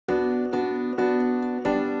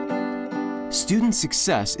Student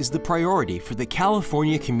success is the priority for the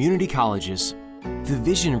California community colleges. The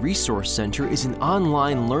Vision Resource Center is an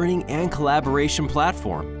online learning and collaboration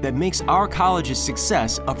platform that makes our college's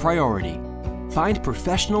success a priority. Find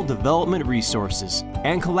professional development resources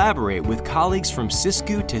and collaborate with colleagues from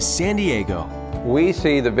Cisco to San Diego. We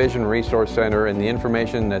see the Vision Resource Center and the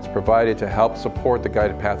information that's provided to help support the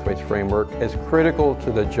Guided Pathways framework as critical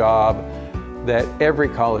to the job that every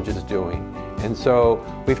college is doing. And so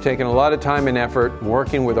we've taken a lot of time and effort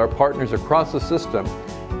working with our partners across the system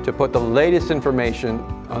to put the latest information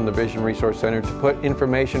on the Vision Resource Center, to put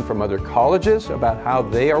information from other colleges about how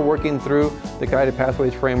they are working through the Guided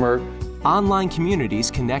Pathways framework. Online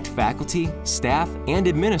communities connect faculty, staff, and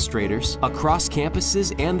administrators across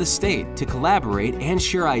campuses and the state to collaborate and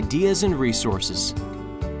share ideas and resources.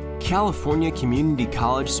 California Community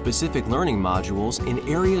College specific learning modules in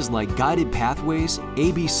areas like Guided Pathways,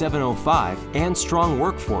 AB 705, and Strong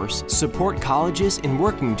Workforce support colleges in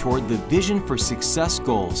working toward the Vision for Success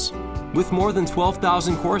goals. With more than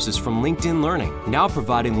 12,000 courses from LinkedIn Learning, now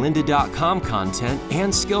providing lynda.com content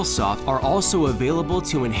and Skillsoft are also available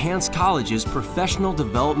to enhance colleges' professional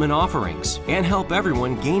development offerings and help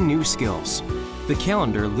everyone gain new skills. The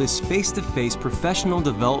calendar lists face-to-face professional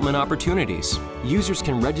development opportunities. Users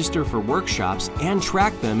can register for workshops and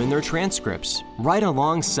track them in their transcripts, right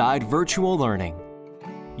alongside virtual learning.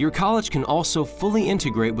 Your college can also fully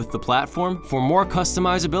integrate with the platform for more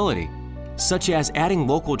customizability, such as adding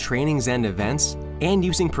local trainings and events, and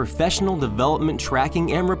using professional development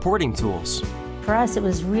tracking and reporting tools. For us, it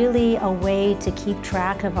was really a way to keep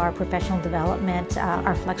track of our professional development,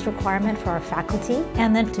 our flex requirement for our faculty,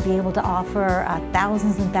 and then to be able to offer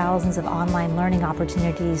thousands and thousands of online learning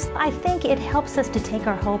opportunities. I think it helps us to take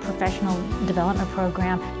our whole professional development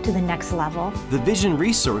program to the next level. The Vision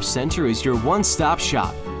Resource Center is your one-stop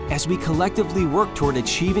shop as we collectively work toward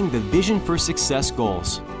achieving the Vision for Success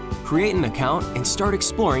goals. Create an account and start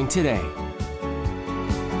exploring today.